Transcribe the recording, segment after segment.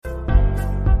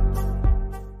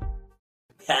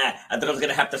I thought I was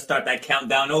going to have to start that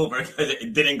countdown over because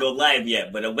it didn't go live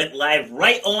yet, but it went live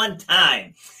right on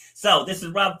time. So this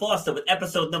is Rob Foster with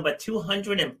episode number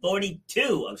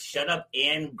 242 of Shut Up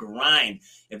and Grind.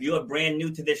 If you are brand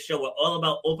new to this show, we're all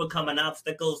about overcoming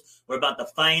obstacles. We're about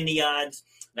defying the odds.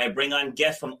 And I bring on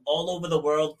guests from all over the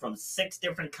world, from 6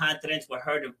 different continents. We're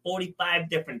heard in 45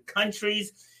 different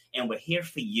countries. And we're here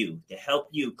for you to help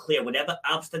you clear whatever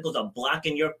obstacles are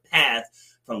blocking your path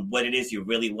from what it is you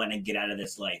really want to get out of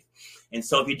this life. And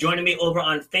so if you're joining me over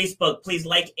on Facebook, please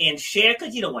like and share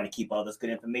because you don't want to keep all this good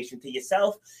information to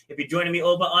yourself. If you're joining me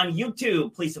over on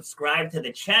YouTube, please subscribe to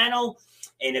the channel.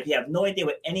 And if you have no idea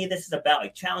what any of this is about, I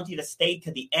challenge you to stay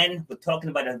to the end. We're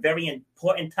talking about a very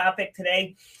important topic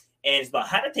today. And it's about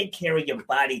how to take care of your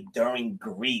body during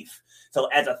grief. So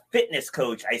as a fitness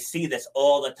coach, I see this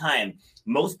all the time.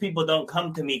 Most people don't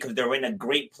come to me because they're in a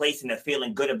great place and they're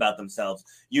feeling good about themselves.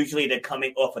 Usually they're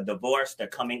coming off a divorce. They're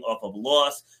coming off of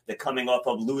loss. They're coming off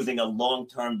of losing a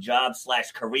long-term job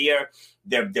 / career.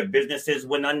 Their businesses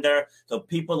went under. So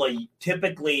people are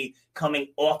typically coming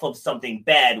off of something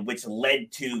bad, which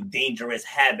led to dangerous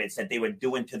habits that they were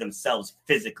doing to themselves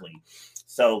physically.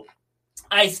 So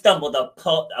I stumbled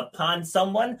upon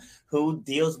someone who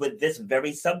deals with this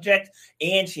very subject,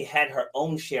 and she had her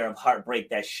own share of heartbreak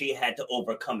that she had to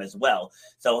overcome as well.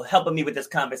 So helping me with this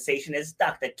conversation is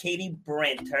Dr. Katie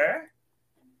Branter.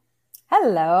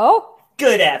 Hello.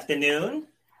 Good afternoon.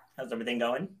 How's everything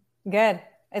going? Good.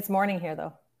 It's morning here,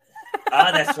 though.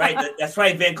 That's right. That's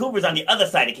right. Vancouver's on the other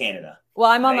side of Canada.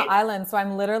 Well, I'm on the island, so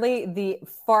I'm literally the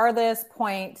farthest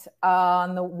point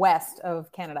on the west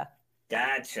of Canada.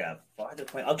 Gotcha. Farther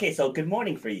point. Okay, so good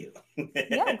morning for you.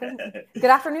 Yeah, good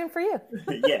afternoon for you.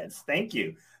 Yes, thank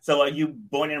you. So are you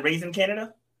born and raised in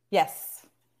Canada? Yes.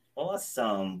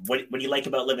 Awesome. What do you like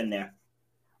about living there?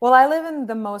 Well, I live in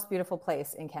the most beautiful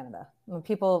place in Canada.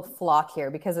 People flock here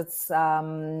because it's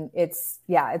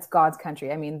God's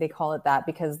country. I mean, they call it that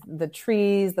because the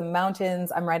trees, the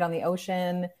mountains, I'm right on the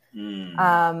ocean.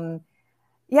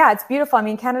 Yeah, it's beautiful. I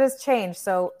mean, Canada's changed.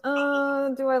 So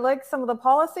do I like some of the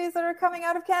policies that are coming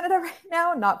out of Canada right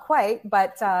now? Not quite.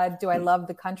 But do I love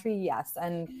the country? Yes.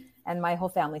 And my whole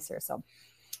family's here. So,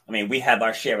 I mean, we have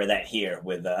our share of that here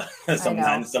with some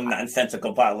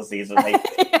nonsensical policies. Like,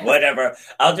 yes. Whatever.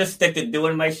 I'll just stick to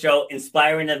doing my show,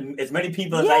 inspiring as many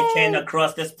people as I can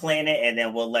across this planet. And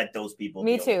then we'll let those people.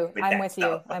 Me too. I'm with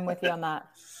you. I'm with you on that.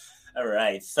 All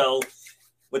right. So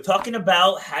we're talking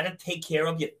about how to take care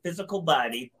of your physical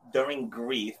body during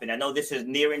grief. And I know this is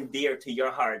near and dear to your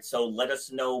heart. So let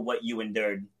us know what you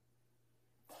endured.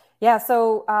 Yeah.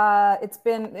 So it's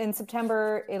been in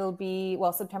September.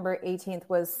 September 18th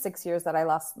was 6 years that I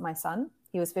lost my son.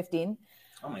 He was 15.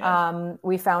 Oh my God.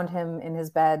 We found him in his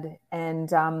bed.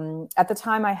 And at the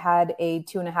time I had a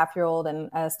 2.5-year-old and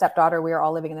a stepdaughter. We were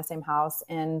all living in the same house.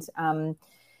 And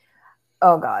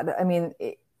oh God, I mean,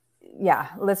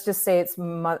 let's just say it's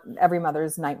every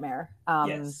mother's nightmare.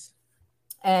 Yes.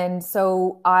 And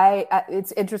so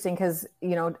it's interesting because,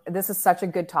 this is such a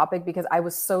good topic because I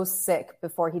was so sick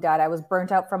before he died. I was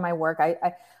burnt out from my work.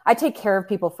 I take care of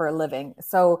people for a living.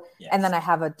 So, yes. And then I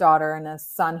have a daughter and a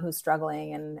son who's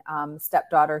struggling and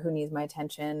stepdaughter who needs my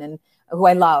attention and who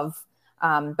I love.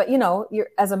 But you're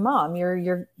as a mom,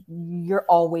 you're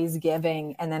always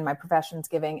giving, and then my profession's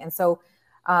giving. And so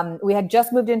we had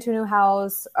just moved into a new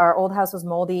house. Our old house was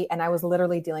moldy, and I was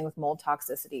literally dealing with mold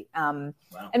toxicity. Wow.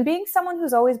 And being someone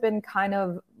who's always been kind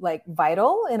of like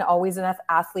vital and always an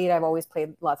athlete, I've always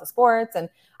played lots of sports, and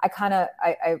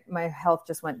my health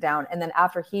just went down. And then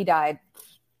after he died,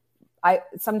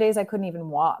 some days I couldn't even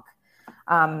walk.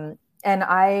 And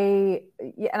I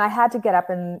had to get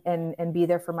up and be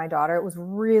there for my daughter. It was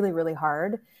really, really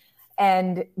hard.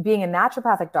 And being a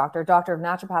naturopathic doctor of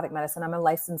naturopathic medicine, I'm a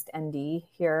licensed ND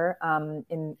here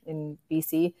in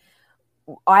BC.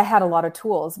 I had a lot of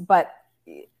tools, but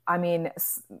I mean,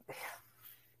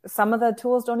 some of the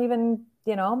tools don't even,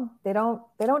 they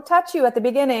don't touch you at the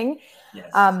beginning.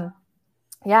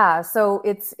 Yes. So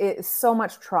it's so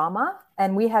much trauma.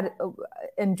 And we had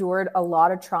endured a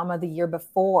lot of trauma the year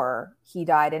before he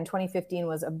died. And 2015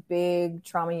 was a big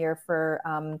trauma year for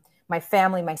my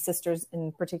family, my sisters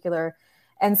in particular.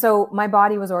 And so my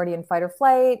body was already in fight or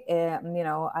flight. And,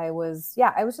 I was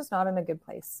just not in a good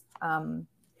place.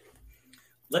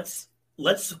 Let's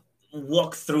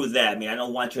walk through that. I mean, I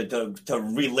don't want you to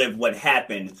relive what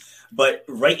happened, but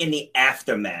right in the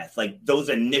aftermath, like those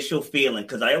initial feelings,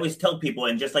 because I always tell people,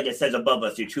 and just like it says above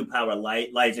us, your true power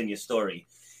lies in your story.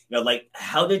 Like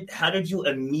how did you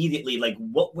immediately, like,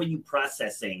 what were you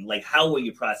processing? Like, how were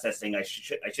you processing, I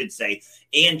should say,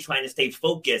 and trying to stay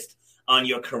focused on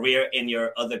your career and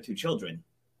your other 2 children?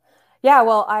 Yeah,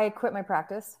 well, I quit my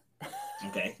practice.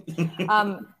 Okay.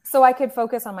 So I could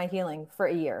focus on my healing for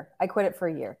a year. I quit it for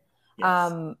a year.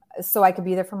 Yes. So I could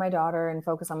be there for my daughter and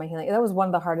focus on my healing. That was one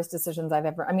of the hardest decisions I've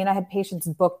ever, I mean, I had patients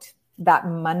booked that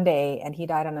Monday and he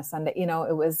died on a Sunday. You know,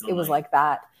 it was like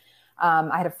that.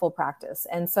 I had a full practice.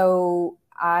 And so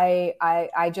I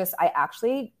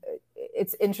actually,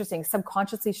 it's interesting,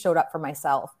 subconsciously showed up for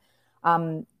myself.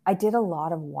 I did a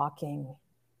lot of walking.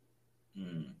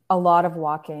 A lot of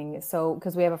walking. So,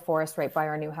 because we have a forest right by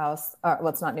our new house. Well,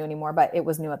 it's not new anymore, but it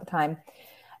was new at the time.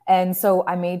 And so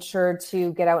I made sure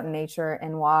to get out in nature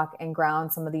and walk and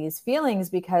ground some of these feelings,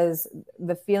 because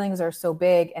the feelings are so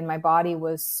big and my body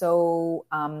was so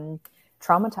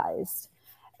traumatized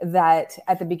that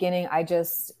at the beginning, I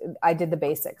did the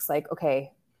basics, like,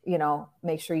 okay, you know,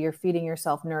 make sure you're feeding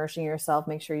yourself, nourishing yourself,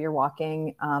 make sure you're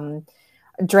walking.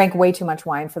 Drank way too much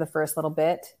wine for the first little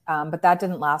bit, but that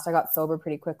didn't last. I got sober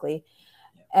pretty quickly,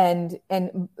 and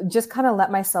just kind of let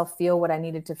myself feel what I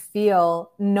needed to feel,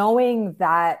 knowing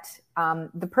that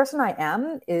the person I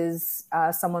am is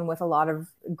someone with a lot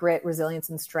of grit, resilience,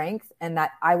 and strength, and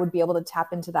that I would be able to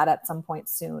tap into that at some point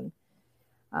soon,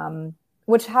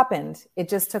 which happened. It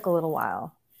just took a little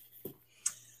while.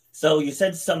 So you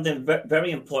said something very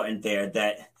important there,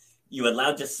 that you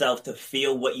allowed yourself to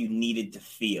feel what you needed to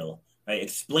feel. Right?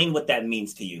 Explain what that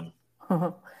means to you.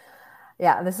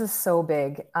 Yeah, this is so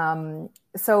big.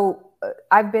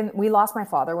 We lost my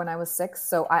father when I was 6.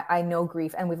 So I know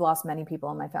grief, and we've lost many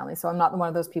people in my family. So I'm not one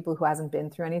of those people who hasn't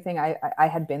been through anything. I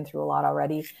had been through a lot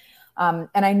already. And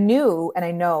I knew, and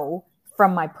I know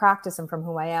from my practice and from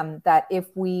who I am, that if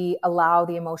we allow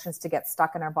the emotions to get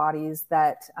stuck in our bodies,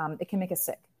 that it can make us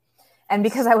sick. And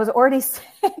because I was already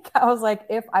sick, I was like,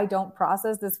 if I don't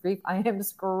process this grief, I am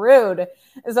screwed.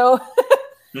 So,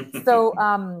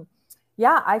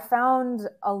 yeah, I found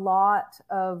a lot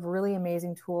of really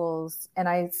amazing tools, and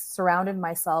I surrounded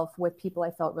myself with people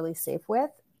I felt really safe with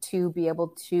to be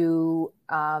able to,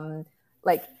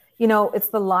 it's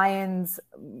the lion's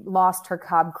lost her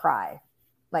cub cry,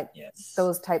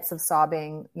 those types of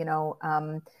sobbing,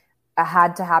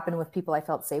 had to happen with people I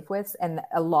felt safe with. And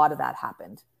a lot of that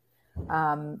happened.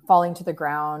 Falling to the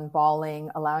ground,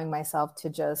 bawling, allowing myself to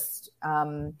just,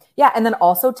 and then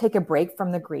also take a break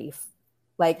from the grief.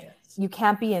 You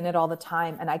can't be in it all the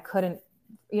time. And I couldn't,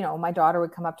 my daughter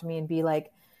would come up to me and be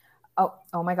like,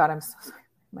 oh my God, I'm so sorry.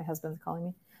 My husband's calling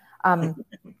me.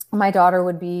 My daughter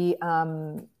would be,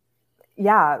 Mama,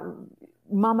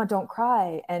 don't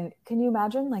cry. And can you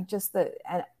imagine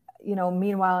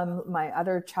meanwhile, my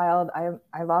other child,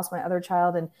 I lost my other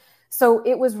child. And so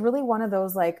it was really one of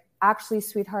those, actually,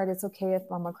 sweetheart, it's okay if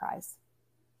Mama cries.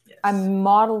 Yes. I'm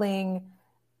modeling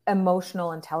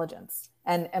emotional intelligence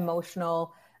and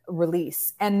emotional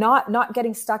release, and not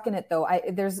getting stuck in it though.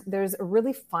 There's a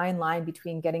really fine line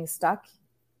between getting stuck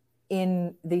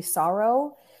in the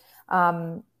sorrow,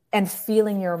 and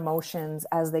feeling your emotions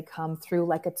as they come through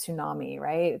like a tsunami,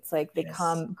 right? It's like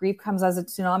grief comes as a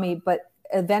tsunami, but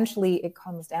eventually it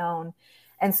comes down.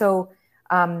 And so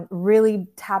really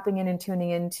tapping in and tuning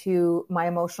into my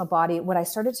emotional body, what I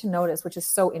started to notice, which is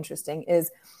so interesting,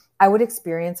 is I would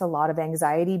experience a lot of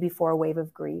anxiety before a wave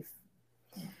of grief.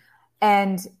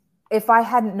 And if I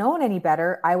hadn't known any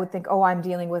better, I would think, oh, I'm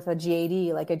dealing with a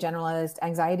GAD, like a generalized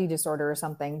anxiety disorder or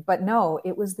something. But no,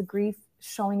 it was the grief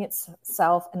showing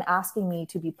itself and asking me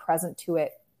to be present to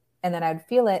it. And then I'd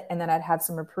feel it, and then I'd have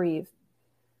some reprieve.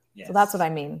 Yes. So that's what I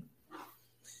mean.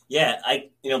 Yeah,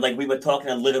 we were talking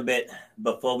a little bit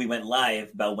before we went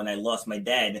live about when I lost my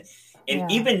dad.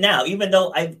 And even now, even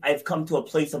though I've come to a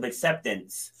place of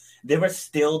acceptance, there are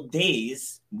still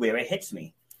days where it hits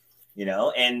me,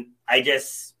 and I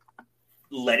just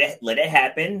let it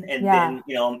happen. And then,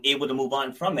 I'm able to move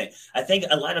on from it. I think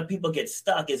a lot of people get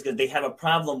stuck is because they have a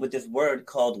problem with this word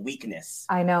called weakness.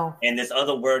 I know. And this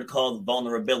other word called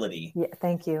vulnerability. Yeah,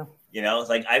 thank you. It's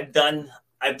like I've done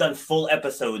full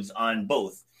episodes on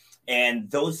both. And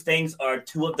those things are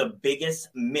two of the biggest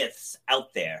myths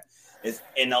out there.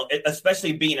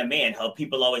 Especially being a man, how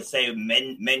people always say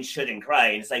men shouldn't cry.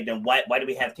 And it's like, then why do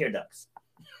we have tear ducts?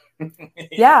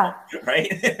 Yeah.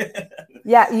 Right.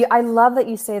 Yeah. I love that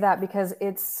you say that, because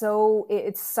it's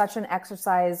such an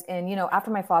exercise. And,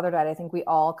 after my father died, I think we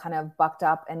all kind of bucked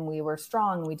up and we were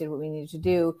strong. We did what we needed to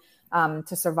do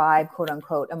to survive, quote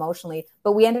unquote, emotionally.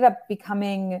 But we ended up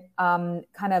becoming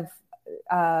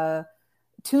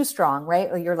too strong,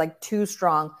 right? You're like too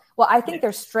strong. Well, I think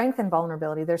there's strength in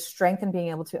vulnerability. There's strength in being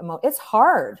able to emote. It's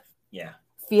hard. Yeah.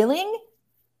 Feeling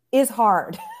is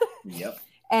hard. Yep.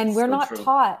 And we're So not true.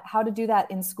 taught how to do that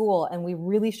in school. And we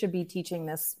really should be teaching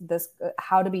this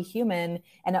how to be human.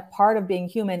 And a part of being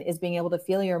human is being able to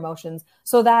feel your emotions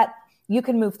so that you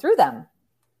can move through them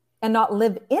and not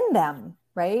live in them,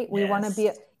 right? We want to be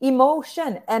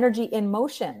emotion, energy in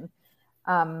motion.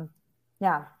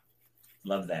 Yeah.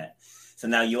 Love that. So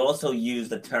now you also use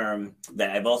the term that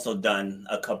I've also done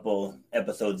a couple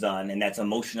episodes on, and that's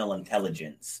emotional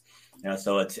intelligence.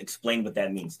 So explain what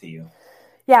that means to you.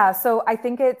 Yeah. So I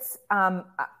think it's, I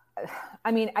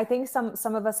think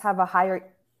some of us have a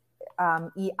higher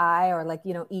EI or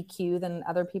EQ than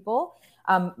other people,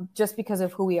 just because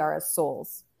of who we are as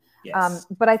souls. Yes.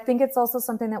 But I think it's also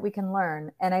something that we can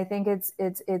learn. And I think it's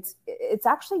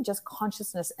actually just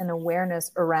consciousness and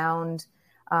awareness around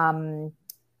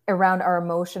our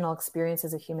emotional experience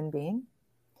as a human being.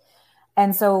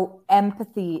 And so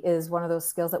empathy is one of those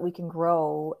skills that we can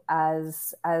grow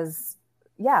as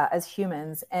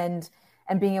humans, and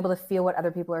being able to feel what other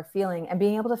people are feeling and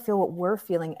being able to feel what we're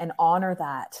feeling and honor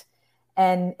that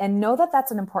and know that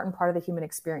that's an important part of the human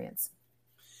experience.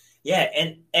 Yeah.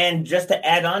 And just to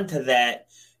add on to that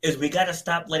is we got to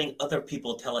stop letting other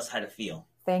people tell us how to feel.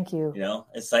 Thank you.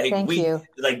 It's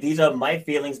like these are my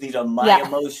feelings. These are my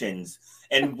emotions.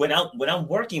 And when I'm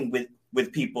working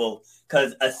with people,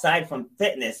 because aside from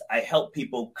fitness, I help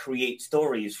people create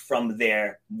stories from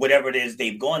their whatever it is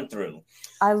they've gone through.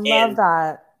 I love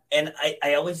that. And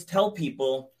I always tell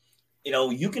people,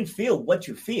 you can feel what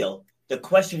you feel. The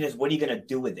question is, what are you going to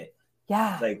do with it?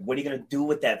 Yeah. Like, what are you going to do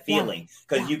with that feeling?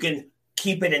 Because you can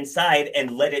keep it inside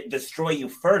and let it destroy you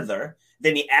further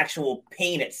than the actual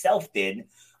pain itself did.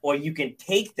 Or you can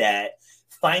take that,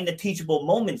 find the teachable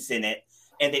moments in it,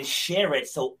 and then share it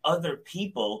so other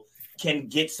people can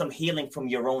get some healing from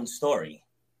your own story.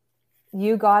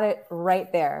 You got it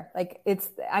right there.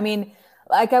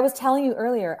 Like I was telling you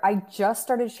earlier, I just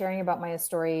started sharing about my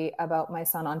story about my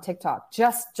son on TikTok,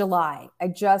 just July.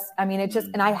 And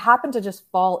I happened to just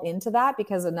fall into that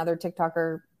because another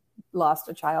TikToker lost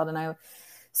a child and I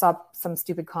saw some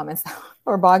stupid comments that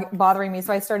were bothering me.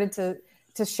 So I started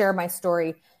to share my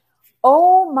story.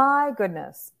 Oh my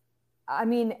goodness. I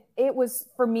mean, it was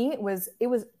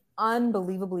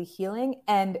unbelievably healing.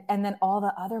 And then all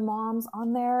the other moms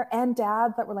on there and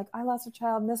dads that were like, I lost a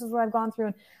child and this is what I've gone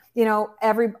through.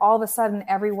 And all of a sudden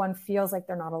everyone feels like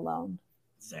they're not alone.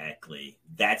 Exactly.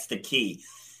 That's the key.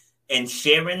 And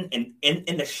sharing and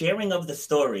in the sharing of the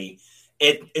story,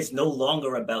 it is no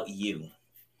longer about you.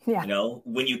 Yeah.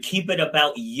 When you keep it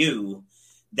about you,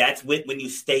 that's when you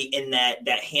stay in that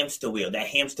hamster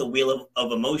wheel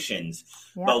of emotions.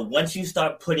 Yeah. But once you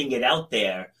start putting it out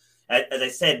there, as I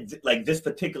said, like this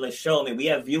particular show, we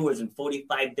have viewers in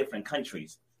 45 different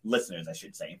countries, listeners, I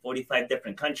should say, 45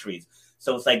 different countries.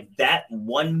 So it's like that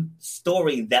one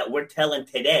story that we're telling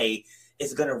today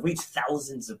is going to reach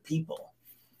thousands of people.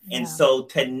 Yeah. And so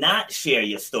to not share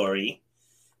your story,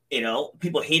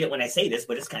 people hate it when I say this,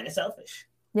 but it's kind of selfish.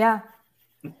 Yeah.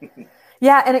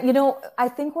 Yeah. And, I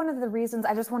think one of the reasons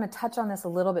I just want to touch on this a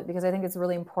little bit, because I think it's a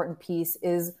really important piece,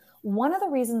 is one of the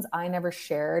reasons I never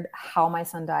shared how my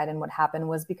son died and what happened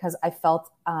was because I felt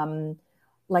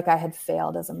like I had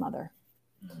failed as a mother.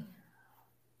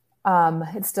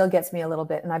 It still gets me a little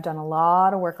bit, and I've done a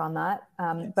lot of work on that.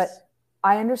 Yes. But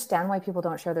I understand why people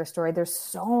don't share their story. There's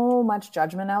so much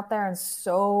judgment out there, and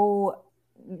so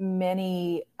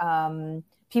many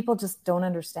people just don't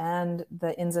understand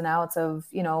the ins and outs of,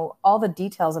 all the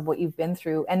details of what you've been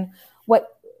through and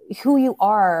who you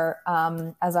are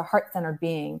as a heart-centered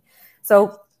being.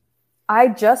 So I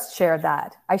just shared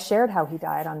that. I shared how he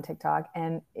died on TikTok,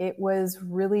 and it was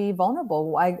really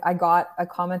vulnerable. I got a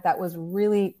comment that was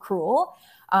really cruel.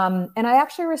 And I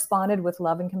actually responded with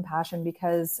love and compassion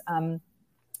because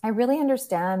I really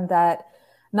understand that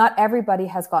not everybody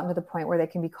has gotten to the point where they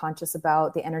can be conscious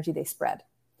about the energy they spread.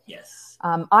 Yes.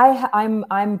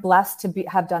 I'm blessed to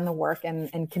have done the work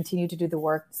and continue to do the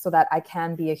work so that I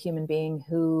can be a human being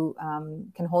who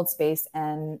can hold space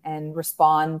and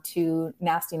respond to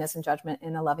nastiness and judgment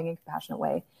in a loving and compassionate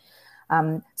way.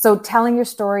 So telling your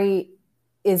story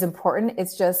is important.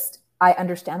 It's just, I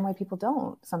understand why people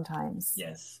don't sometimes.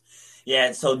 Yes.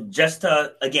 Yeah. So just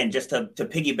to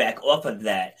piggyback off of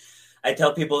that, I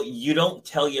tell people, you don't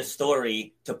tell your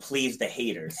story to please the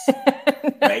haters,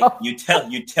 right? No. You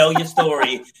tell your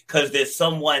story because there's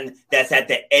someone that's at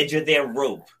the edge of their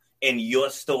rope, and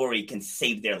your story can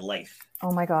save their life.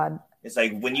 Oh my God! It's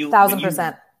like when you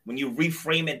 1,000%. When you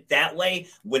reframe it that way.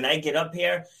 When I get up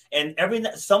here, and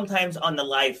sometimes on the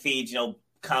live feeds,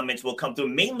 comments will come through,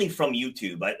 mainly from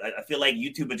YouTube. I feel like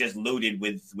YouTube is just loaded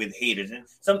with haters, and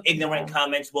some ignorant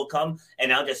comments will come,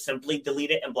 and I'll just simply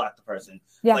delete it and block the person.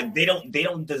 Yeah. Like they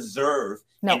don't deserve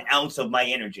an ounce of my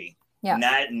energy. Yeah.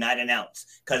 Not an ounce,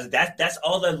 because that's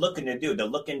all they're looking to do. They're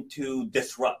looking to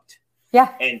disrupt.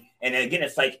 Yeah. And again,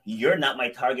 it's like, you're not my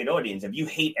target audience. If you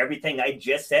hate everything I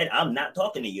just said, I'm not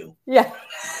talking to you. Yeah.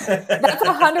 That's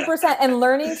 100%. And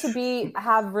learning to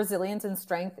have resilience and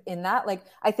strength in that. Like,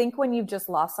 I think when you've just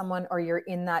lost someone, or you're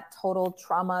in that total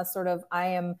trauma, sort of,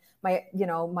 my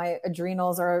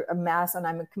adrenals are a mess and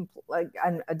I'm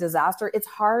a disaster. It's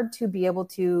hard to be able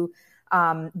to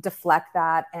deflect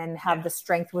that and have the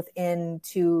strength within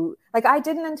to, like, I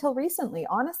didn't until recently,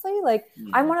 honestly. Like,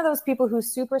 I'm one of those people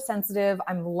who's super sensitive.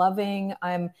 I'm loving,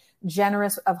 I'm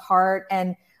generous of heart,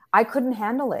 and I couldn't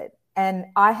handle it. And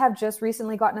I have just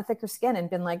recently gotten a thicker skin and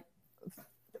been like,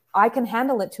 I can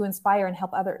handle it to inspire and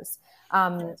help others.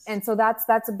 And so that's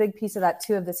a big piece of that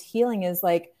too, of this healing, is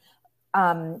like,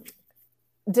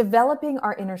 developing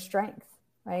our inner strength.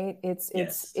 Right. It's,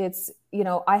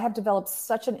 I have developed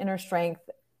such an inner strength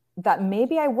that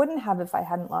maybe I wouldn't have if I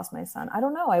hadn't lost my son. I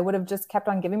don't know. I would have just kept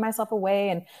on giving myself away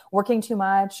and working too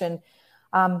much. And,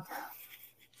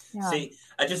 See,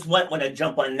 I just want to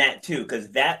jump on that too, because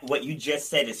what you just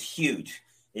said is huge.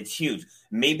 It's huge.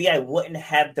 Maybe I wouldn't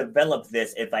have developed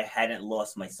this if I hadn't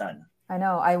lost my son. I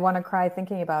know. I want to cry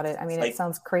thinking about it. I mean, it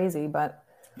sounds crazy, but.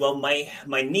 Well, my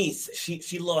niece,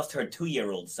 she lost her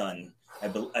 2-year-old son. I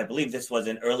believe this was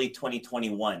in early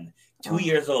 2021, 2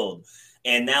 years old.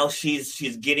 And now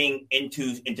she's getting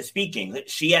into speaking.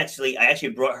 I actually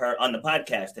brought her on the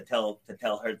podcast to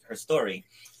tell her story.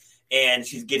 And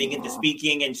she's getting into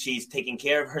speaking, and she's taking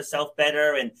care of herself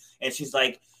better. And she's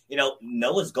like,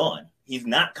 Noah's gone. He's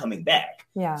not coming back.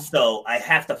 Yeah. So I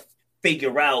have to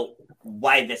figure out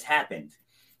why this happened.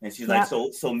 And she's like,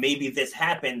 so maybe this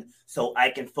happened so I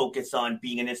can focus on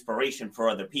being an inspiration for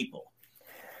other people.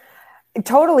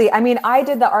 Totally. I mean, I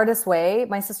did the artist way.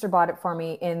 My sister bought it for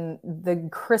me in the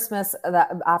Christmas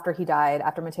after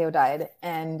Mateo died.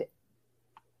 And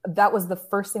that was the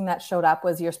first thing that showed up,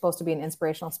 was you're supposed to be an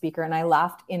inspirational speaker. And I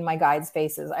laughed in my guides'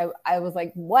 faces. I was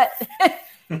like, what?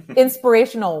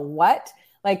 Inspirational what?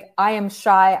 Like, I am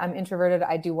shy. I'm introverted.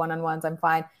 I do one-on-ones. I'm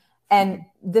fine. And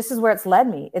this is where it's led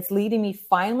me. It's leading me.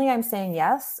 Finally, I'm saying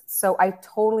yes. So I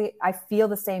feel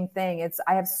the same thing.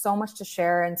 I have so much to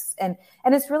share. And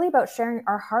it's really about sharing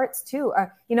our hearts too.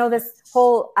 This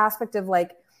whole aspect of,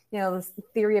 like, this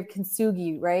theory of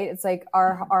kintsugi, right? It's like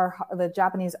the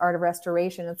Japanese art of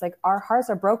restoration. It's like our hearts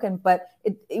are broken, but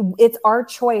it's our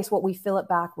choice what we fill it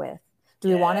back with. Do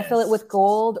we want to fill it with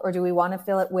gold, or do we want to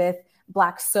fill it with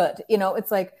black soot?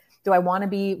 It's like, do I want to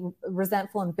be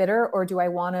resentful and bitter, or do I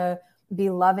want to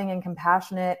be loving and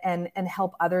compassionate and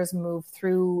help others move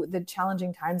through the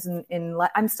challenging times in life?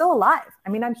 I'm still alive. I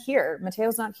mean, I'm here.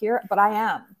 Mateo's not here, but I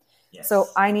am. Yes. So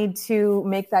I need to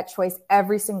make that choice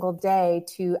every single day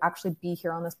to actually be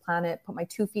here on this planet, put my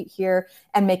 2 feet here,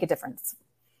 and make a difference.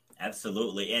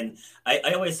 Absolutely. And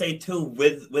I always say too,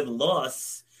 with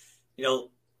loss, you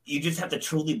just have to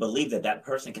truly believe that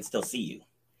person can still see you.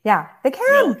 Yeah, they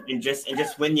can. And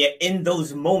just when you're in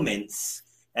those moments,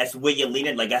 that's where you lean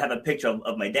in. Like, I have a picture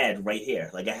of my dad right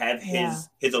here. Like, I have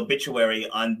his obituary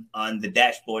on the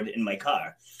dashboard in my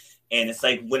car. And it's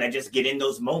like, when I just get in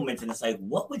those moments, and it's like,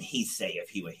 what would he say if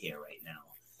he were here right now?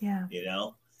 Yeah.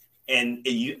 And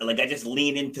I just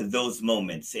lean into those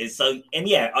moments. It's so, and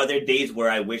are there days where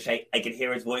I wish I could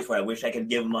hear his voice, where I wish I could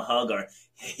give him a hug or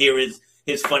hear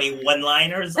his funny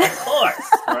one-liners? Of course,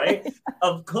 right?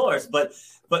 Of course. But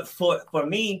for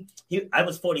me, I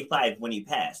was 45 when he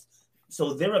passed.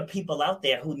 So there are people out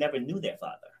there who never knew their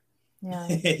father. Yeah.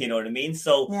 You know what I mean?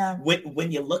 So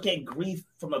when you look at grief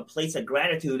from a place of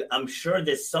gratitude, I'm sure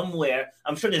there's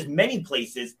many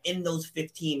places in those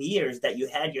 15 years that you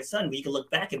had your son where you can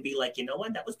look back and be like, you know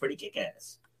what, that was pretty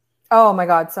kick-ass. Oh my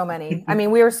God, so many. I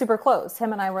mean, we were super close.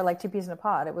 Him and I were like two peas in a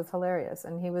pod. It was hilarious.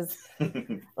 And he was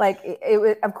like, it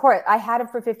was, of course, I had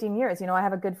it for 15 years. I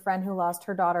have a good friend who lost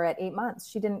her daughter at 8 months.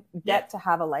 She didn't get to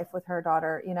have a life with her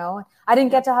daughter. I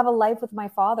didn't get to have a life with my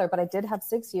father, but I did have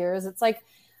 6 years. It's like,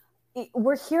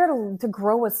 we're here to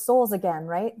grow as souls again,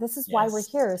 right? This is why we're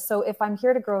here. So if I'm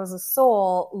here to grow as a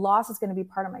soul, loss is going to be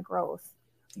part of my growth.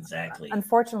 Exactly.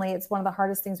 Unfortunately, it's one of the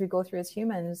hardest things we go through as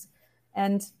humans,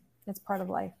 and it's part of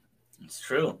life. It's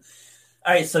true.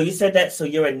 All right. So you said that. So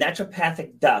you're a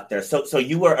naturopathic doctor. So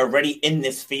you were already in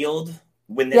this field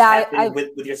when this happened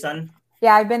with your son?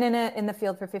 Yeah, I've been in the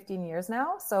field for 15 years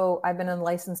now. So I've been a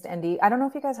licensed ND. I don't know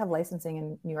if you guys have licensing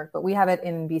in New York, but we have it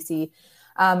in BC.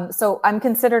 So I'm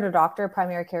considered a doctor,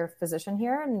 primary care physician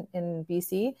here in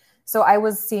BC. So I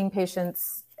was seeing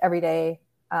patients every day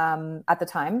at the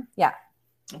time. Yeah.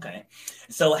 Okay.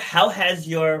 So how has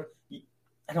your,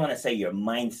 I don't want to say your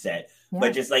mindset,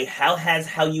 but just like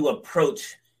how you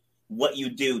approach what you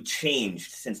do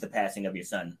changed since the passing of your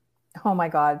son? Oh my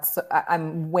God. So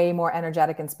I'm way more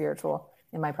energetic and spiritual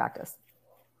in my practice.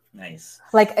 Nice.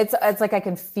 Like it's like I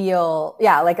can feel,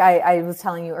 like I was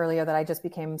telling you earlier that I just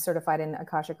became certified in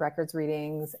Akashic Records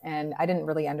readings, and I didn't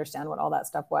really understand what all that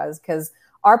stuff was, because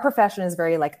our profession is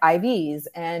very like IVs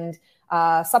and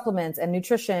supplements and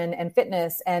nutrition and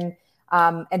fitness and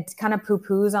kind of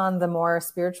poo-poos on the more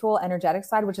spiritual, energetic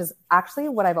side, which is actually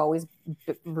what I've always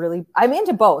really, I'm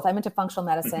into both. I'm into functional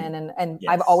medicine and yes.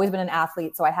 I've always been an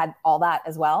athlete. So I had all that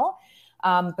as well.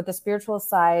 But the spiritual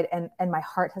side and my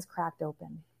heart has cracked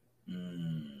open.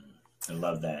 I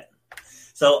love that.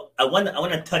 So I want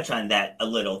to touch on that a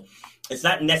little. It's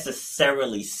not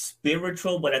necessarily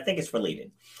spiritual, but I think it's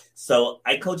related. So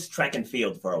I coached track and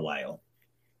field for a while.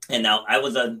 And now I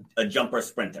was a jumper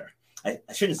sprinter. I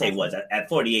shouldn't say was. At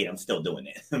 48, I'm still doing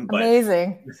it. But,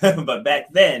 amazing. But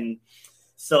back then,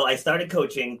 so I started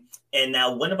coaching, and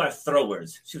now one of our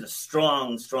throwers, she was a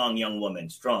strong young woman,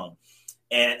 strong.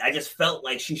 And I just felt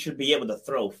like she should be able to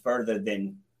throw further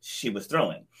than she was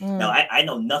throwing. Now, I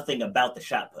know nothing about the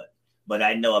shot put, but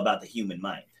I know about the human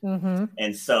mind. Mm-hmm.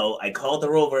 And so I called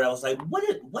her over. And I was like,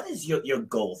 what is your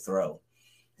goal throw?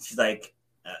 She's like,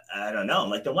 I don't know. I'm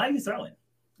like, then why are you throwing?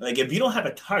 Like, if you don't have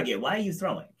a target, why are you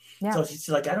throwing? Yeah. So she's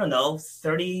like, I don't know,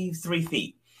 33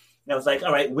 feet. And I was like,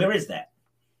 all right, where is that?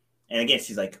 And again,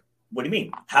 she's like, what do you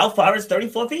mean? How far is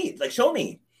 34 feet? Like, show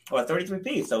me. Or 33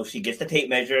 feet. So she gets the tape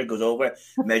measure, goes over,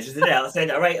 measures it out. I said,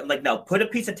 all right. I'm like, now put a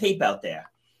piece of tape out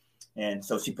there. And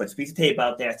so she puts a piece of tape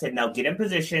out there. I said, now get in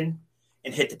position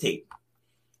and hit the tape.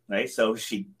 Right. So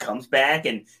she comes back,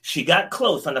 and she got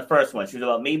close on the first one. She was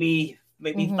about maybe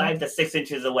 5 to 6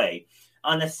 inches away.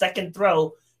 On the second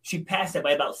throw, she passed it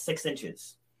by about 6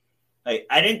 inches. Like,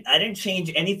 I didn't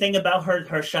change anything about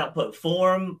her shot put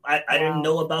form. I didn't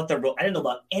know about the rope. I didn't know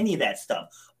about any of that stuff.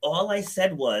 All I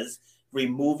said was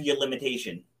remove your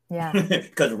limitation. Yeah.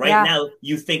 Because now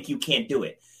you think you can't do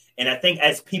it. And I think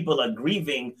as people are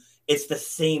grieving, it's the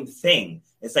same thing.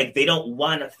 It's like they don't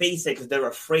want to face it because they're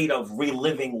afraid of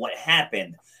reliving what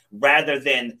happened, rather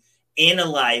than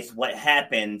analyze what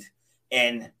happened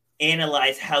and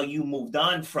analyze how you moved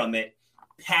on from it,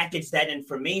 package that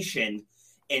information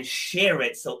and share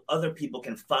it so other people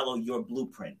can follow your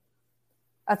blueprint.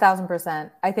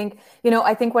 1,000%. I think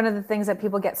one of the things that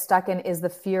people get stuck in is the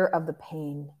fear of the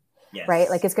pain, yes. Right?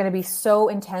 Like, it's going to be so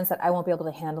intense that I won't be able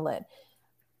to handle it.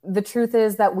 The truth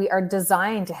is that we are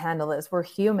designed to handle this. We're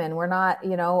human. We're not,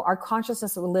 our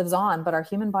consciousness lives on, but our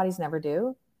human bodies never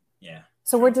do. Yeah.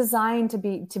 So we're designed to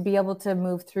be able to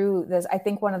move through this. I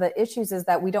think one of the issues is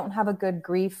that we don't have a good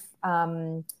grief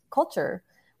culture.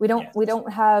 We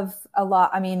don't have a lot.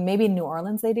 I mean, maybe in New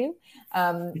Orleans they do,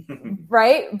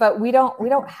 right? But we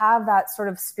don't have that sort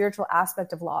of spiritual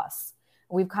aspect of loss.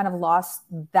 We've kind of lost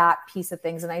that piece of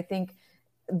things, and I think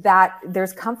that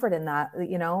there's comfort in that.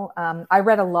 I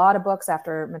read a lot of books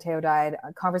after Mateo died,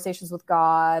 Conversations with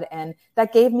God, and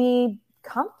that gave me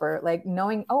comfort, like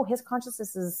knowing, his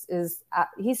consciousness is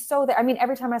he's so there. I mean,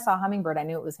 every time I saw a hummingbird, I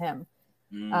knew it was him.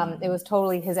 It was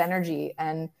totally his energy,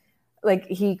 and like,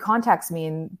 he contacts me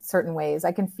in certain ways.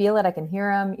 I can feel it. I can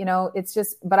hear him, it's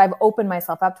just, but I've opened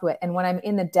myself up to it. And when I'm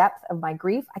in the depth of my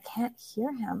grief, I can't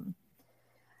hear him.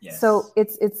 Yes. So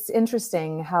it's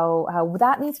interesting how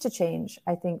that needs to change.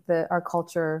 I think our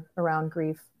culture around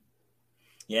grief.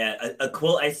 Yeah. A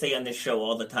quote I say on this show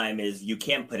all the time is, you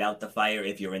can't put out the fire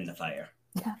if you're in the fire.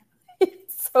 Yeah.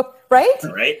 So, right?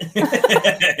 Right.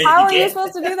 How are you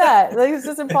supposed to do that? Like, it's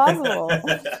just impossible.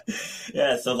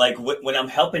 Yeah. So, like, when I'm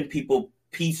helping people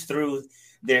piece through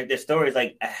their stories,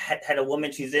 like, I had a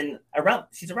woman, she's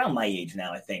around my age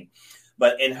now, I think.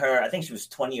 But I think she was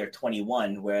 20 or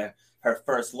 21, where her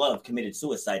first love committed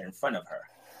suicide in front of her.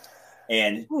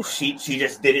 And she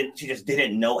just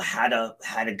didn't know how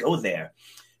to go there.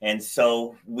 And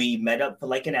so we met up for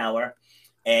like an hour.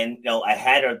 And, I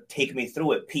had her take me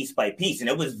through it piece by piece, and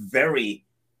it was very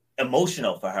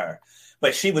emotional for her,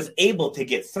 but she was able to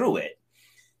get through it,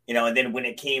 and then when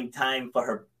it came time for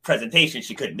her presentation,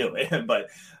 she couldn't do it, but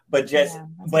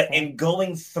in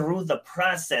going through the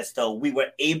process, though, we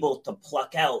were able to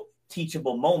pluck out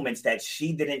teachable moments that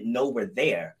she didn't know were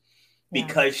there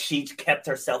because she kept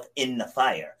herself in the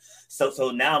fire.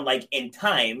 So now I'm like, in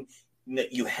time,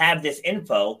 you have this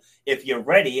info. If you're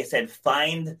ready, it said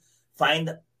find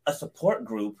a support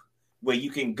group where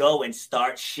you can go and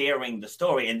start sharing the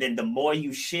story. And then the more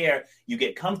you share, you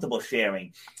get comfortable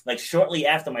sharing. Like shortly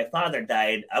after my father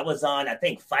died, I was on, I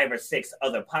think, 5 or 6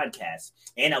 other podcasts,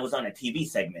 and I was on a TV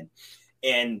segment,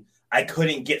 and I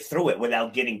couldn't get through it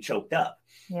without getting choked up.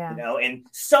 Yeah. You know, and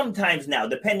sometimes now,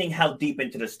 depending how deep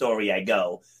into the story I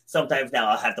go, sometimes now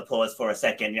I'll have to pause for a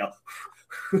second,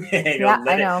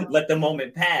 let the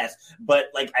moment pass. But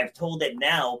like I've told it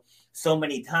now so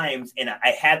many times, and I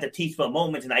have the teachable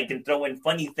moments, and I can throw in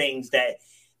funny things that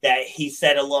he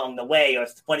said along the way, or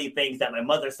funny things that my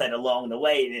mother said along the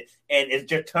way, and it's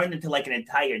just turned into like an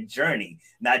entire journey,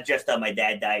 not just my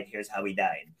dad died, here's how he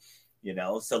died, you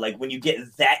know. So like when you get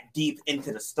that deep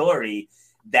into the story,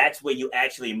 that's where you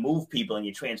actually move people and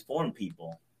you transform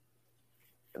people.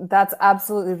 That's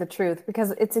absolutely the truth,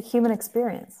 because it's a human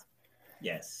experience.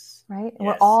 Yes. Right? Yes.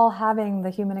 We're all having the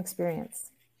human experience.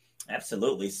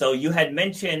 Absolutely. So you had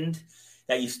mentioned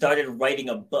that you started writing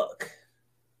a book.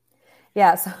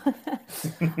 Yeah. So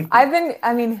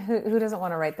who doesn't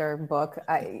want to write their book?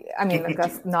 I mean, I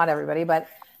guess not everybody, but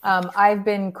I've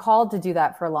been called to do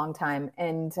that for a long time,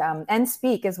 and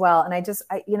speak as well. And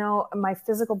my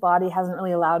physical body hasn't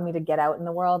really allowed me to get out in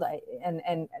the world.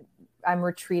 I'm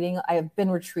retreating. I've been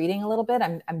retreating a little bit.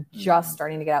 I'm just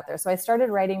starting to get out there. So I started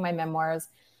writing my memoirs,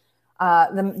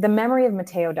 the memory of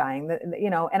Mateo dying,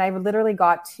 and I literally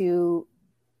got to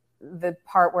the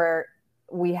part where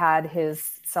we had his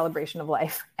celebration of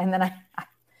life. And then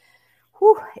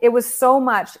it was so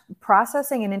much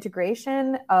processing and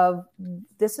integration of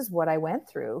this is what I went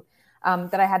through,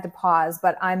 that I had to pause,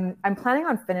 but I'm planning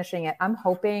on finishing it. I'm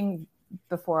hoping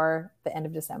before the end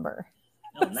of December.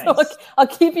 Oh, nice. So I'll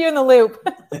keep you in the loop.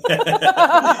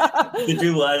 Did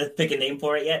you pick a name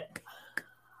for it yet?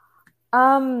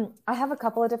 I have a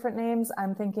couple of different names.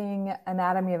 I'm thinking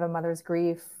Anatomy of a Mother's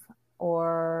Grief,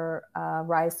 or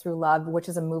Rise Through Love, which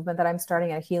is a movement that I'm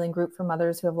starting, a healing group for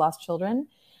mothers who have lost children.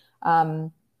 I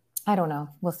don't know.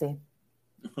 We'll see.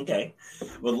 Okay.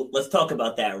 Well, let's talk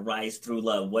about that Rise Through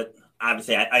Love.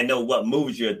 Obviously, I know what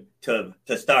moves you to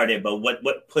start it, but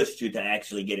what pushed you to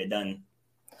actually get it done?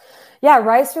 Yeah,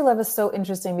 Rise Through Love is so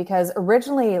interesting, because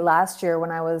originally last year when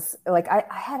I was like, I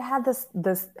had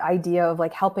this idea of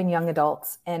like helping young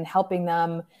adults and helping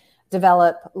them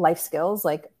develop life skills.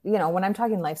 Like, when I'm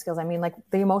talking life skills, I mean like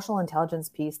the emotional intelligence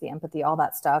piece, the empathy, all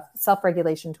that stuff,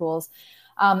 self-regulation tools.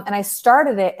 And I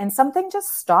started it, and something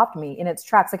just stopped me in its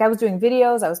tracks. Like I was doing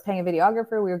videos, I was paying a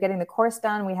videographer, we were getting the course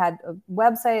done, we had a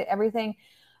website, everything.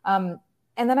 And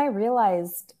then I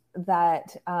realized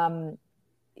that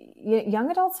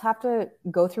young adults have to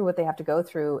go through what they have to go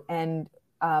through. And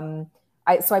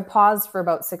so I paused for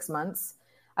about 6 months.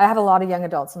 I had a lot of young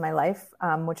adults in my life,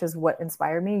 which is what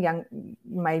inspired me.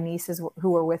 My nieces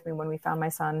who were with me when we found my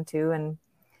son too. And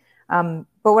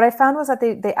but what I found was that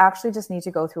they actually just need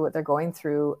to go through what they're going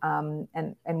through.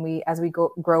 And we, as we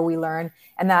grow, we learn.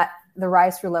 And that the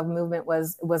Rise Through Love movement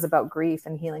was about grief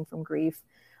and healing from grief,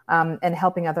 and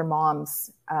helping other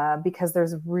moms, because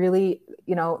there's really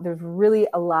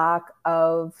a lack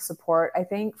of support, I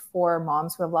think, for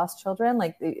moms who have lost children.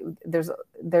 Like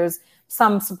there's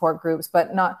some support groups,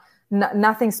 but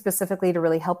nothing specifically to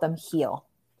really help them heal.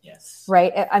 Yes.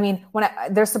 Right. I mean,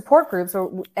 there's support groups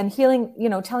and healing,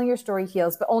 telling your story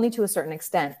heals, but only to a certain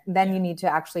extent. Then you need to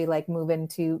actually move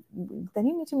into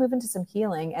some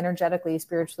healing energetically,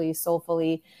 spiritually,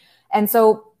 soulfully. And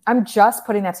so I'm just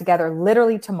putting that together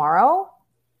literally tomorrow.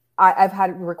 I've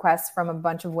had requests from a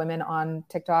bunch of women on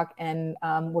TikTok, and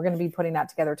we're going to be putting that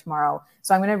together tomorrow.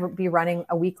 So I'm going to be running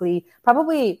a weekly,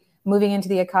 probably moving into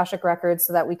the Akashic Records,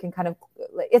 so that we can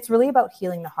it's really about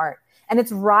healing the heart. And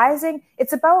it's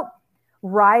about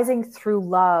rising through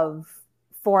love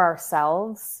for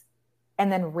ourselves and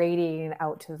then radiating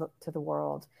out to the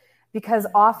world. Because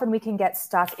often we can get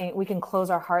stuck we can close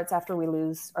our hearts after we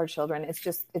lose our children.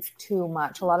 It's too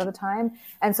much a lot of the time.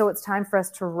 And so it's time for us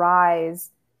to rise.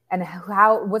 And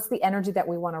what's the energy that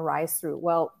we want to rise through?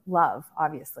 Well, love,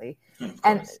 obviously.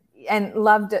 And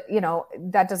love,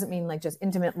 that doesn't mean like just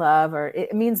intimate love, or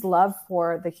it means love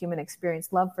for the human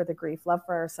experience, love for the grief, love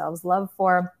for ourselves, love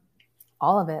for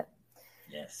all of it.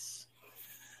 Yes.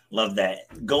 Love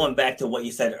that. Going back to what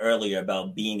you said earlier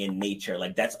about being in nature,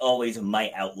 like that's always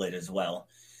my outlet as well.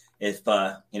 If,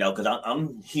 because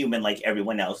I'm human like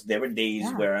everyone else. There were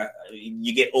days where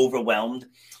you get overwhelmed.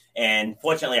 And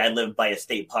fortunately, I live by a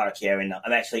state park here, and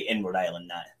I'm actually in Rhode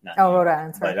Island, not Rhode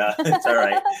Island. Sorry. But it's all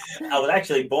right. I was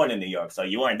actually born in New York, so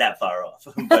you weren't that far off.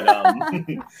 But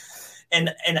and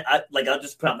I'll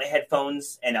just put on my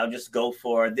headphones and I'll just go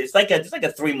for this like a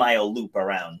 3-mile loop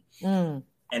around.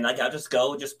 And like I'll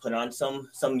just put on some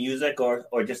music or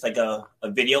just like a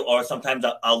video, or sometimes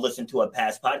I'll listen to a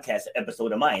past podcast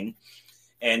episode of mine,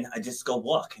 and I just go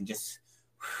walk and just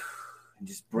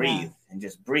breathe and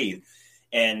just breathe.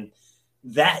 And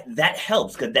that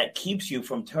helps, because that keeps you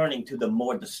from turning to the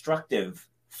more destructive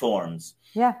forms.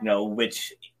 Yeah.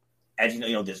 Which, as you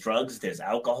know, there's drugs, there's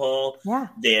alcohol,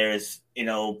 there's,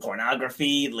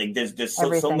 pornography, like there's so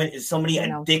many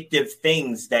addictive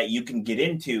things that you can get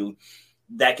into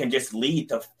that can just lead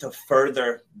to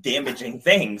further damaging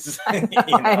things.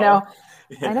 I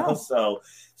know. So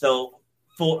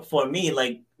for me,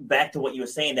 like back to what you were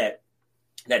saying,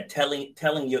 that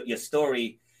telling your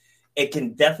story, it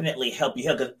can definitely help you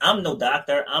heal. Because I'm no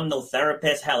doctor, I'm no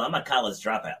therapist. Hell, I'm a college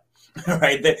dropout.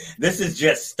 Right? This is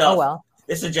just stuff. Oh, well.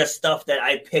 This is just stuff that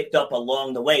I picked up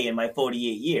along the way in my 48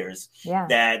 years. Yeah.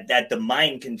 That the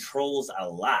mind controls a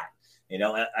lot.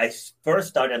 I first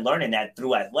started learning that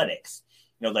through athletics.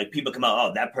 Like people come out,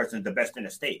 oh, that person's the best in the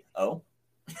state. Oh,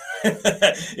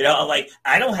 I'm like,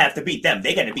 I don't have to beat them.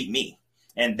 They got to beat me.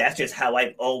 And that's just how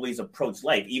I've always approached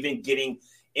life. Even getting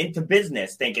into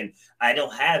business, thinking I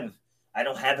don't have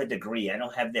a degree. I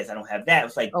don't have this. I don't have that.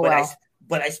 It's like,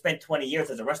 but I spent 20 years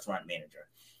as a restaurant manager.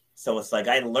 So it's like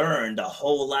I learned a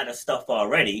whole lot of stuff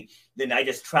already. Then I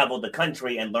just traveled the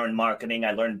country and learned marketing.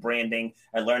 I learned branding.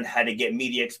 I learned how to get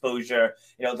media exposure.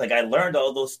 It's like I learned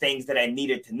all those things that I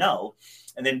needed to know.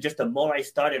 And then just the more I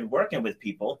started working with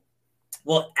people,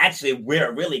 well, actually,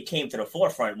 where it really came to the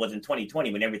forefront was in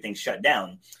 2020 when everything shut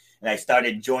down. And I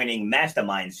started joining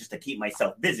masterminds just to keep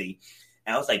myself busy.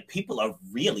 And I was like, people are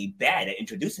really bad at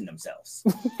introducing themselves.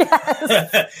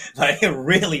 Yes. Like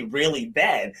really, really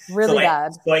bad. Really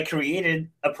bad. So I created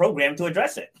a program to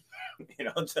address it.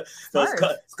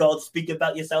 It's called Speak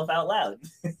About Yourself Out Loud.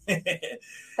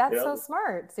 That's so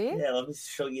smart. See? Yeah, let me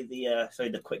show you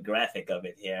the quick graphic of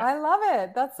it here. I love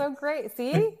it. That's so great.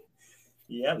 See?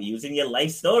 Yeah, using your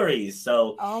life stories.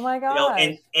 So, oh my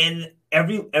God. And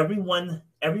everyone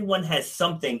has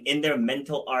something in their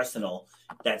mental arsenal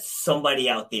that somebody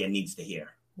out there needs to hear.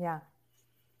 Yeah.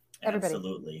 Everybody.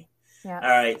 Absolutely. Yeah. All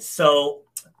right. So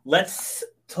let's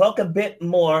talk a bit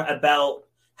more about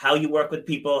how you work with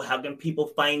people. How can people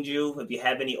find you? If you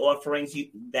have any offerings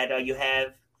that you have.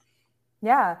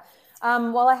 Yeah.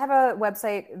 Well, I have a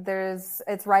website.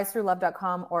 It's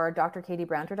risethroughlove.com or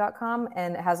drkatiebranter.com,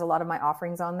 and it has a lot of my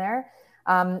offerings on there.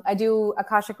 I do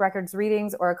Akashic Records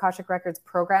readings or Akashic Records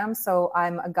programs. So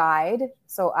I'm a guide.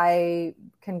 So I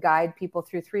can guide people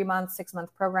through 3-month,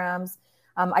 6-month programs.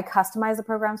 I customize the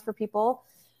programs for people.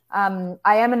 I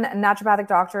am a naturopathic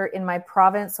doctor in my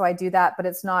province, so I do that, but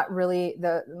it's not really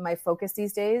my focus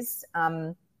these days.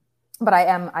 But I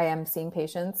am seeing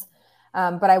patients.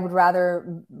 But I would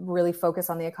rather really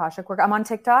focus on the Akashic work. I'm on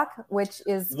TikTok, which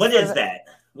is... What is that?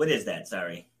 What is that?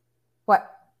 Sorry. What?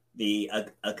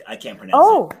 I can't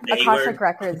pronounce it. The Akashic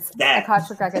Records.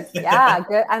 Akashic Records. Yeah,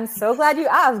 good. I'm so glad you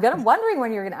asked. I'm wondering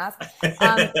when you were going to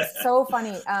ask. So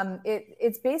funny.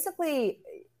 It's basically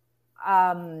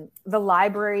the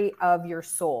library of your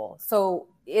soul. So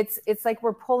it's like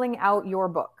we're pulling out your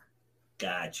book.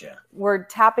 Gotcha. We're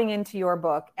tapping into your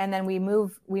book, and then we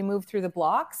move through the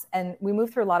blocks, and we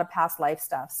move through a lot of past life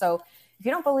stuff. So if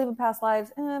you don't believe in past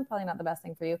lives, probably not the best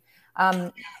thing for you.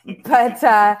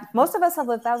 But most of us have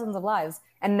lived thousands of lives.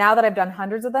 And now that I've done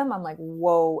hundreds of them, I'm like,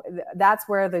 whoa, that's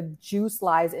where the juice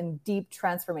lies in deep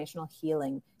transformational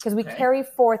healing. Because we carry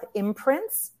forth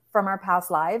imprints from our past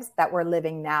lives that we're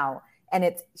living now. And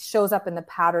it shows up in the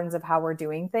patterns of how we're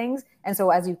doing things. And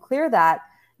so as you clear that,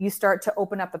 you start to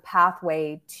open up the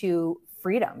pathway to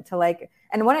freedom,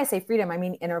 and when I say freedom, I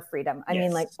mean inner freedom. I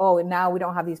mean now we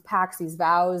don't have these pacts, these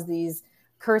vows, these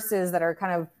curses that are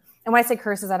kind of, and when I say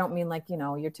curses, I don't mean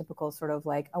your typical sort of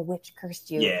like a witch cursed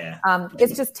you. Yeah.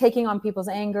 It's just taking on people's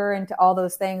anger and to all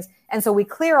those things. And so we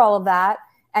clear all of that.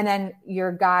 And then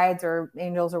your guides or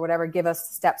angels or whatever give us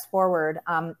steps forward.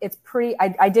 It's pretty,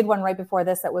 I did one right before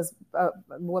this that was a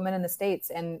woman in the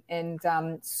States and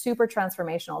super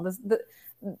transformational.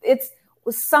 It's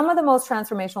some of the most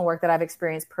transformational work that I've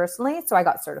experienced personally. So I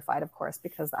got certified, of course,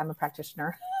 because I'm a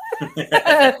practitioner.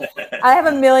 I have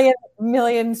a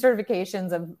million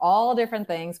certifications of all different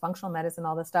things, functional medicine,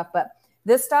 all this stuff. But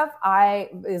this stuff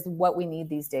is what we need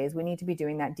these days. We need to be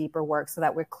doing that deeper work so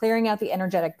that we're clearing out the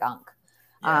energetic gunk.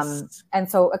 Yes. And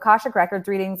so Akashic Records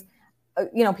readings,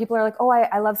 people are like, oh,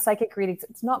 I love psychic readings.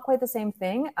 It's not quite the same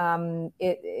thing.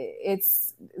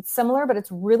 It's similar, but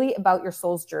it's really about your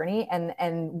soul's journey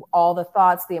and all the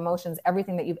thoughts, the emotions,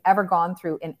 everything that you've ever gone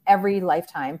through in every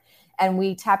lifetime. And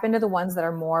we tap into the ones that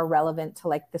are more relevant to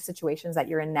like the situations that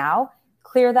you're in now,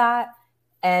 clear that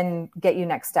and get you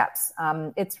next steps.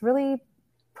 It's really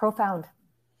profound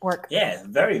work. Yeah,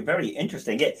 very, very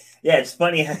interesting. Yeah, it's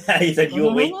funny how you said you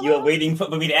were waiting for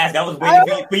me to ask. I was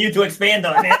waiting for you to expand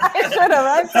on it. I should have.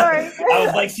 I'm sorry. I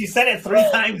was like, she said it 3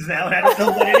 times now, and I don't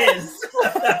know what it is.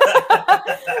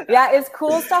 Yeah, it's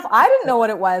cool stuff. I didn't know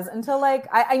what it was until like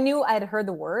I knew I had heard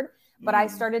the word, but I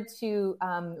started to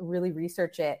really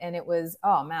research it, and it was,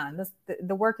 oh man,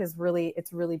 the work is really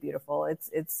beautiful. It's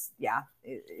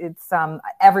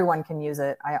everyone can use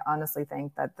it. I honestly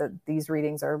think that these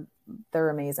readings they're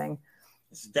amazing.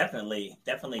 It's definitely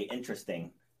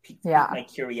interesting. Piqued my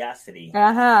curiosity.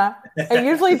 It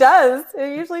usually does.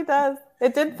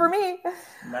 It did for me.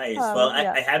 Nice. Well,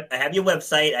 I have your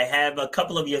website. I have a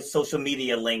couple of your social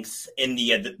media links in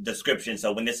the description.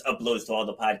 So when this uploads to all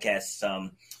the podcast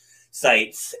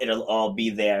sites, it'll all be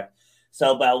there.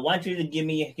 So, but I want you to give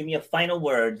me a final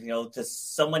word, to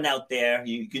someone out there.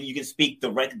 You can speak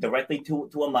directly to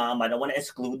a mom. I don't want to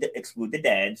exclude the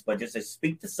dads, but just to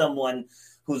speak to someone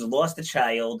who's lost a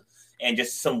child and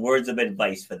just some words of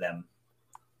advice for them.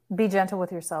 Be gentle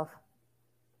with yourself.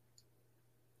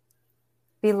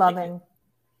 Be loving,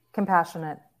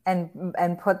 compassionate,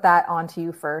 and put that onto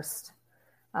you first,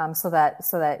 so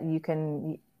that you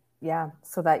can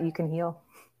heal.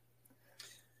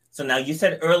 So now you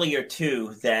said earlier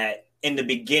too that in the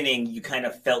beginning you kind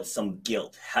of felt some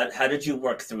guilt. How did you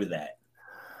work through that?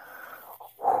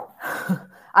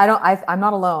 I'm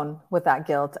not alone with that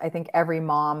guilt. I think every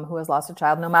mom who has lost a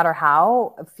child, no matter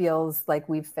how, feels like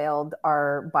we've failed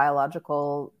our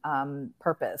biological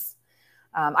purpose.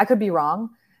 I could be wrong,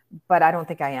 but I don't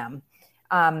think I am.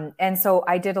 And so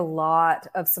I did a lot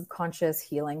of subconscious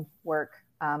healing work.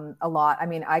 A lot. I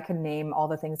mean, I can name all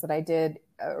the things that I did.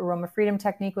 Aroma Freedom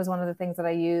Technique was one of the things that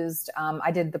I used. I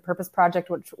did the Purpose Project,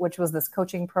 which was this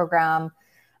coaching program.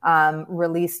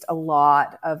 Released a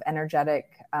lot of energetic.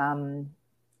 The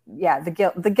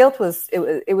guilt was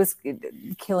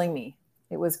killing me.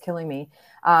 It was killing me.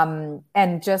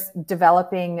 And just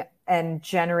developing and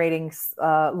generating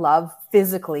love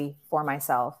physically for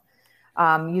myself.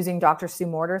 Using Dr. Sue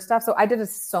Morter stuff. So I did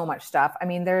so much stuff. I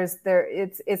mean,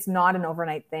 it's not an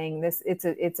overnight thing.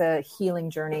 It's a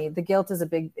healing journey. The guilt is a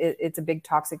big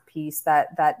toxic piece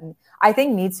that I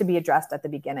think needs to be addressed at the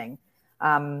beginning.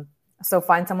 So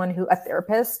find someone a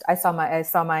therapist. I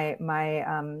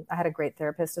had a great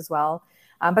therapist as well.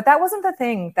 But that wasn't the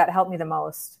thing that helped me the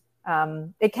most.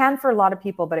 It can for a lot of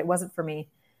people, but it wasn't for me.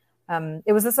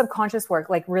 It was the subconscious work,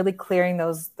 like really clearing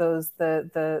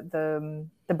the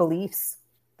beliefs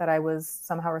that I was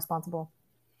somehow responsible.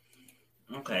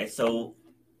 Okay, so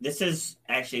this is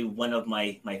actually one of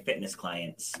my fitness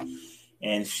clients,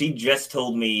 and she just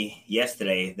told me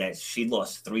yesterday that she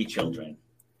lost 3 children.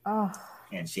 Oh,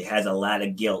 and she has a lot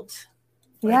of guilt.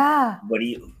 Yeah. What do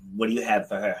you have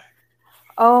for her?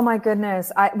 Oh my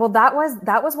goodness. That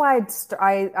was why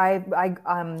I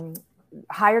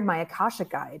hired my Akashic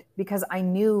guide, because I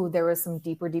knew there was some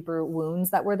deeper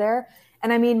wounds that were there.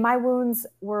 And I mean, my wounds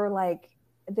were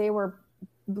they were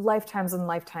lifetimes and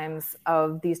lifetimes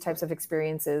of these types of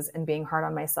experiences and being hard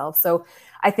on myself. So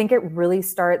I think it really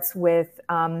starts with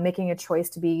making a choice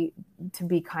to be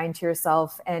kind to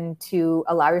yourself and to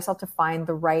allow yourself to find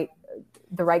the right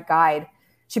guide.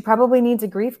 She probably needs a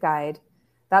grief guide.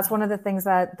 That's one of the things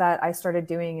that I started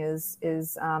doing is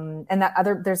and that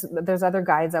there's other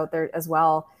guides out there as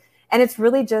well. And it's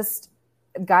really just,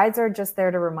 guides are just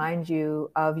there to remind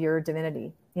you of your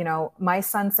divinity. My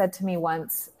son said to me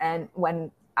once, and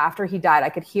after he died, I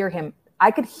could hear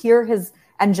his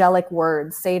angelic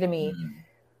words say to me,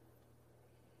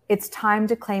 "It's time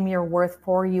to claim your worth,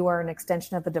 for you are an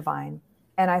extension of the divine."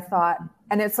 And I thought,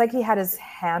 and it's like he had his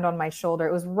hand on my shoulder.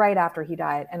 It was right after he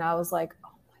died. And I was like,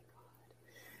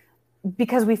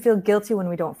 because we feel guilty when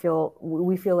we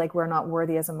feel like we're not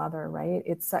worthy as a mother, right?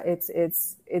 It's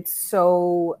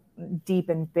so deep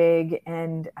and big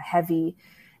and heavy.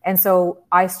 And so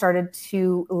I started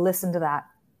to listen to that.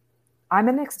 I'm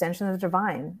an extension of the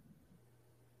divine.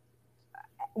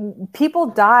 People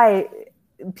dying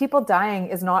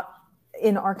is not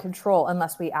in our control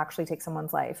unless we actually take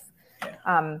someone's life.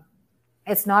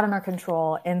 It's not in our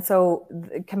control. And so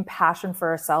compassion for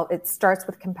ourselves, it starts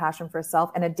with compassion for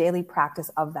self and a daily practice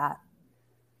of that.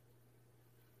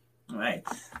 All right.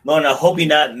 Mona, I hope you're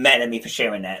not mad at me for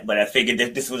sharing that, but I figured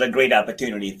that this was a great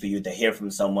opportunity for you to hear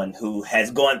from someone who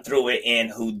has gone through it and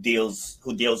who deals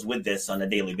with this on a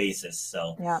daily basis.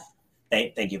 So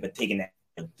thank you for taking that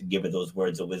to give her those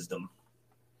words of wisdom.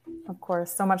 Of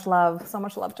course. So much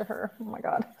love to her. Oh my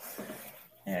God.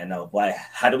 And why?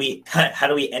 How do we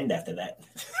end after that?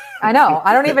 I know.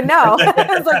 I don't even know.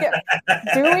 It's like,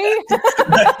 do we?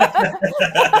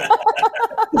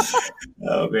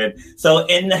 Oh man! So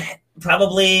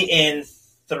probably in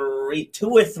 2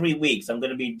 or 3 weeks, I'm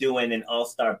going to be doing an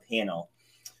all-star panel,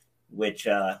 which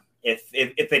if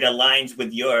it aligns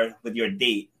with your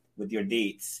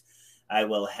dates, I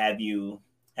will have you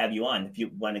on if you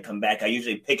want to come back. I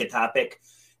usually pick a topic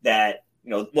that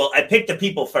I pick the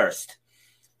people first.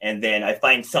 And then I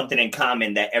find something in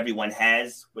common that everyone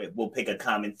has. We'll pick a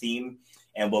common theme,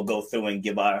 and we'll go through and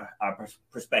give our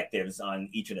perspectives on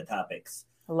each of the topics.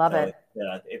 Love it.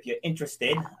 If you're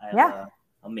interested, I'll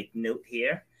make note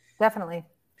here. Definitely.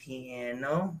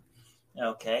 Piano.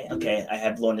 Okay. I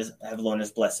have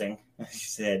Lorna's blessing. She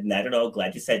said, "Not at all.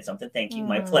 Glad you said something. Thank you.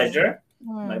 My pleasure.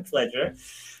 My pleasure."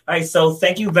 All right. So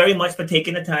thank you very much for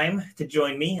taking the time to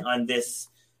join me on this.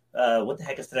 What the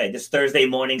heck is today? This Thursday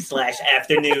morning /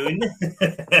 afternoon.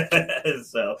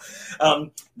 So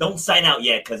don't sign out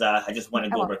yet because I just want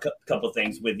to go over a couple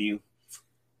things with you.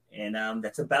 And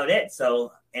that's about it.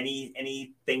 So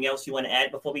anything else you want to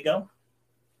add before we go?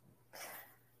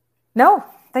 No.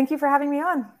 Thank you for having me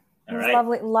on. It was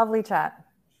right. Lovely chat.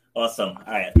 Awesome.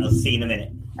 All right. I'll see you in a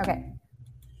minute. Okay.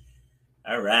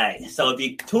 All right. So if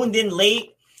you tuned in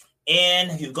late, and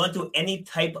if you've gone through any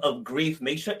type of grief,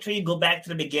 make sure you go back to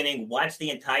the beginning, watch the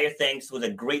entire thing. So it was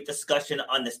a great discussion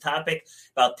on this topic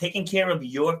about taking care of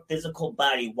your physical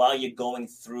body while you're going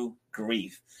through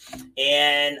grief.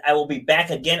 And I will be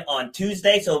back again on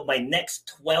Tuesday. So my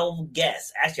next 12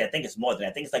 guests, actually, I think it's more than that.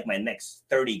 I think it's like my next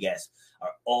 30 guests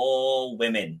are all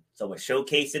women. So we're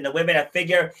showcasing the women. I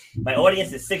figure my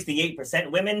audience is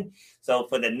 68% women. So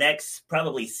for the next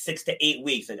probably 6 to 8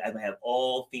 weeks, I'm going to have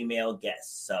all female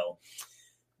guests. So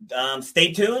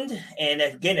stay tuned. And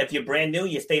again, if you're brand new,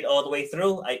 you stayed all the way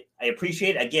through. I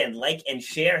appreciate it. Again, like and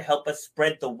share. Help us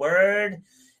spread the word.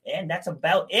 And that's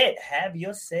about it. Have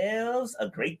yourselves a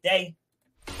great day.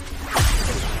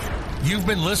 You've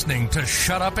been listening to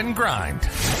Shut Up and Grind.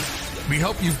 We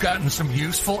hope you've gotten some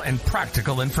useful and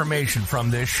practical information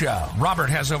from this show. Robert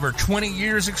has over 20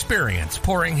 years experience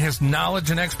pouring his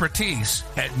knowledge and expertise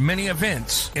at many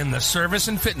events in the service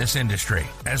and fitness industry,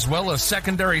 as well as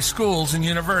secondary schools and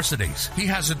universities. He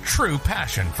has a true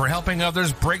passion for helping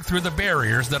others break through the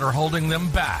barriers that are holding them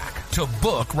back. To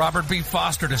book Robert B.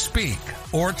 Foster to speak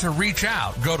or to reach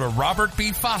out, go to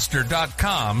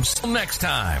robertbfoster.com. Till next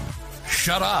time,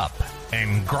 shut up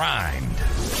and grind.